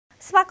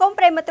ស្វាគមន៍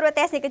ប្រិយមិត្តទូរទ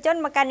ស្សនិកជន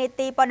មកកាន់នី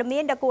តិព័ត៌មា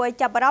នដ៏គួរឲ្យ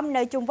ចាប់អារម្មណ៍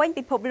នៅជុំវិញ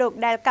ពិភពលោក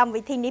ដែលកម្ម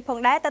វិធីនេះផង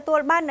ដែរទទួល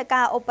បាននូវ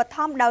ការឧបត្ថ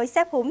ម្ភដោយ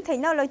Sefhum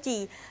Technology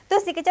ទ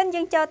ស្សនិកជន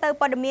យើងចូលទៅ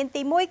ព័ត៌មាន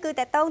ទី1គឺ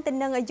តកតងទៅ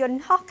នឹងយន្ត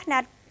ហោះខ្នា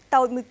ត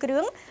តូចមួយគ្រឿ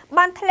ង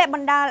បានធ្លាក់ប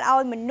ណ្ដាលឲ្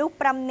យមនុស្ស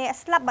5នាក់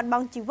ស្លាប់បាត់ប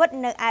ង់ជីវិត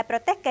នៅឯប្រ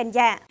ទេសកេន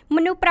យ៉ាម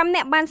នុស្ស5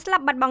នាក់បានស្លា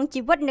ប់បាត់បង់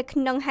ជីវិតនៅក្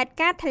នុងហេតុ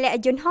ការណ៍ធ្លាក់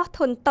យន្តហោះ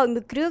ធុនតូច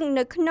មួយគ្រឿង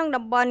នៅក្នុង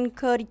តំបន់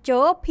ខឺរីជូ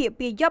ភាគ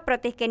ពាយព្យប្រ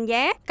ទេសកេន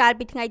យ៉ាកាល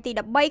ពីថ្ងៃទី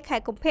13ខែ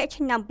កុម្ភៈ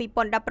ឆ្នាំ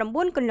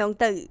2019កន្លង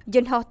ទៅយ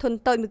ន្តហោះធុន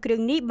តូចមួយគ្រឿ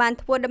ងនេះបាន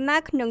ធ្វើដំណើរ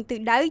ក្នុងទិស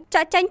ដៅ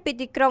ចាក់ចេញពី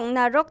ទីក្រុង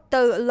Narok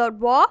ទៅ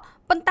Lodwar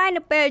ប៉ុន្តែ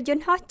នៅពេលយ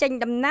ន្តហោះចេញ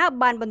ដំណើរ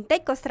បានបន្តិច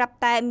ក៏ស្រាប់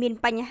តែមាន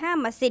បញ្ហា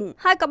ម៉ាស៊ីន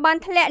ហើយក៏បាន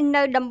ធ្លាក់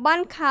នៅតំប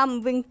ន់ខាំ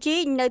វិញជី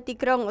នៅទី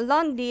ក្រុង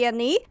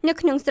Londiani នៅ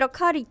ក្នុងស្រុក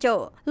Kericho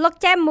លោក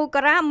ចែមមូ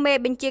ការ៉ាមេ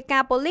បញ្ជាកា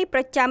រប៉ូលីសប្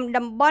រចាំ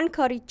តំបន់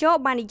Kericho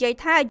បាននិយាយ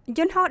ថាយ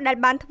ន្តហោះដែល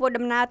បានធ្វើ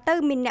ដំណើរទៅ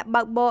មានអ្នក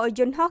បើកបរ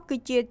យន្តហោះគឺ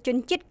ជាជន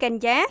ជាតិកេន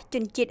យ៉ាជ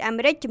នជាតិអា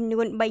មេរិកចំនួ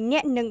ន3នា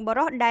ក់និងប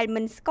រិសុទ្ធដែល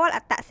មិនស្គាល់អ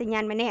ត្តសញ្ញា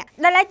ណម្នាក់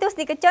ដែលឯកទស្ស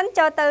និកជន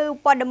ចូលទៅ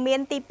ព័ត៌មាន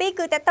ទី2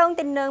គឺតកតង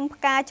ទៅនឹង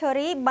ផ្កាឈើ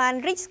រីបាន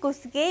រីកស្គុះ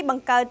ស្គាយប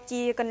ង្កើត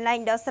ជាកន្លែង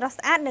ដ៏ស្រស់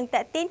ស្អាតនិង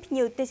ទាក់ទាញភ្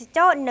ញៀវទេសច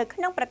រនៅក្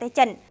នុងប្រទេស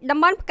ចិនតំ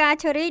បន់ផ្កា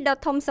ឈើរីដ៏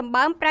ធំសម្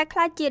បើមប្រែក្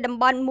លាយជាតំ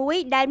បន់មួយ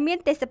ដែលមាន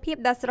ទេសភាព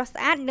ដ៏ស្រស់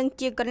ស្អាតនិង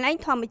ជាកន្លែង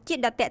ធម្មជា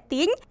តិដ៏ទាក់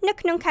ទាញនៅ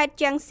ក្នុងខេត្ត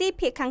ជាងស៊ី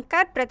ភាគខាង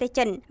កើតប្រទេស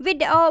ចិនវី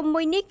ដេអូ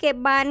មួយនេះគេ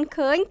បាន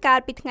ឃើញកាល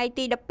ពីថ្ងៃ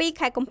ទី12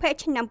ខែកុម្ភៈ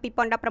ឆ្នាំ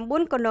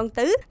2019កន្លង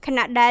ទៅខ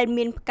ណៈដែល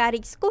មានផ្ការី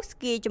កស្គុះស្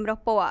គាយចម្រុះ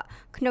ពណ៌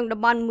ក្នុងតំ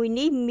បន់មួយ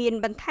នេះមាន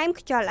បន្ថែម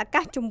ខ្យល់អា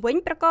កាសជុំវិញ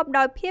ប្រកប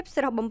ដោយភាព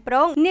ស្រស់បំព្រ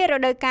ងនារ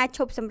ដូវកាលឈ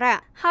ប់សម្រាក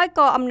ហើយ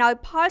ក៏អំណោយ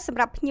ផលសម្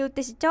រាប់ភ្ញៀវ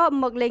ទេសចរ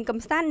មកលេងក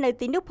ម្សាន្តនៅ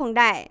ទីនោះផង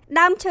ដែរ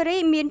ដើមឈើរី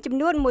មានចំ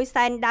នួន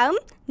100,000ដើម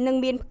និង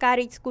មានផ្កា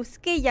រីកស្គុះ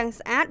ស្គាយយ៉ាង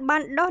ស្អាតបា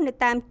នដុះនៅ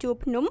តាមជួរ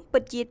ភ្នំពិ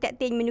តជាទាក់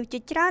ទាញមនុស្សជា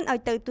ច្រើនឲ្យ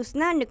ទៅទស្ស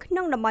នានៅក្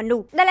នុងតំបន់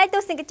នោះដែលឯកទ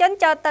ស្សនិកជន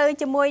ចូលទៅ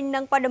ជាមួយនឹ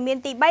ងព័ត៌មាន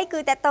ទី3គឺ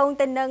តកតង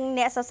ទៅនឹង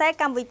អ្នកសរសេរ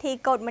កម្មវិធី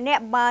កូដម្នា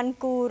ក់បាន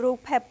គូររូប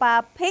Peppa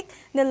Pig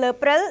នៅលើ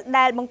ព្រិល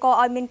ដែលបង្ក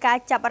ឲ្យមានការ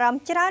ចាប់អារម្ម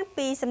ណ៍ច្រើន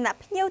ពីសំណាក់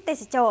ភ្ញៀវទេ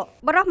សចរ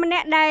បរិសម្នា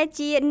ក់ដែល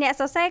ជាអ្នក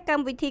សរសេរក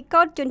ម្មវិធី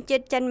កូដជនជា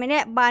តិចិនម្នា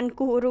ក់បាន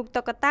គូររូប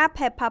តុក្កតា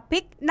Peppa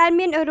Pig ដែល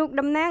មានរូប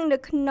តំណាងនៅ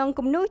ក្នុង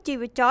គំនូរជី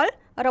វចល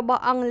រប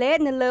ស់អង់គ្លេស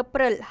នៅលើ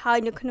ព្រិលហើយ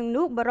នៅក្នុង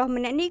នោះបរិស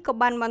ម្នាក់នេះក៏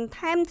បានបន្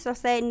ថែមសរ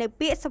សេរនៅ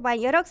ពាក្យស្វែ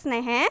ងរកស្នេ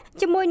ហា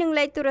ជាមួយនឹង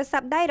លេខទូរស័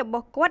ព្ទដៃរប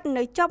ស់គាត់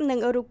នៅជាប់នឹង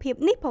រូបភាព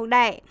នេះផង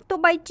ដែរទោះ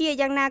បីជា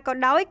យ៉ាងណាក៏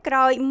ដោយក្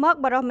រោយមក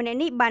បរិសម្នាក់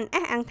នេះបាន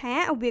អះអាងថា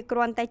វាគ្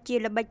រាន់តែជា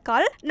ល្បិចក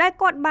លដែល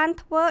គាត់បាន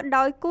ធ្វើ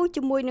ដោយគូ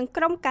ជាមួយនឹង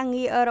ក្រុមការ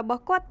ងាររប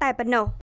ស់គាត់តែប៉ុណ្ណោះ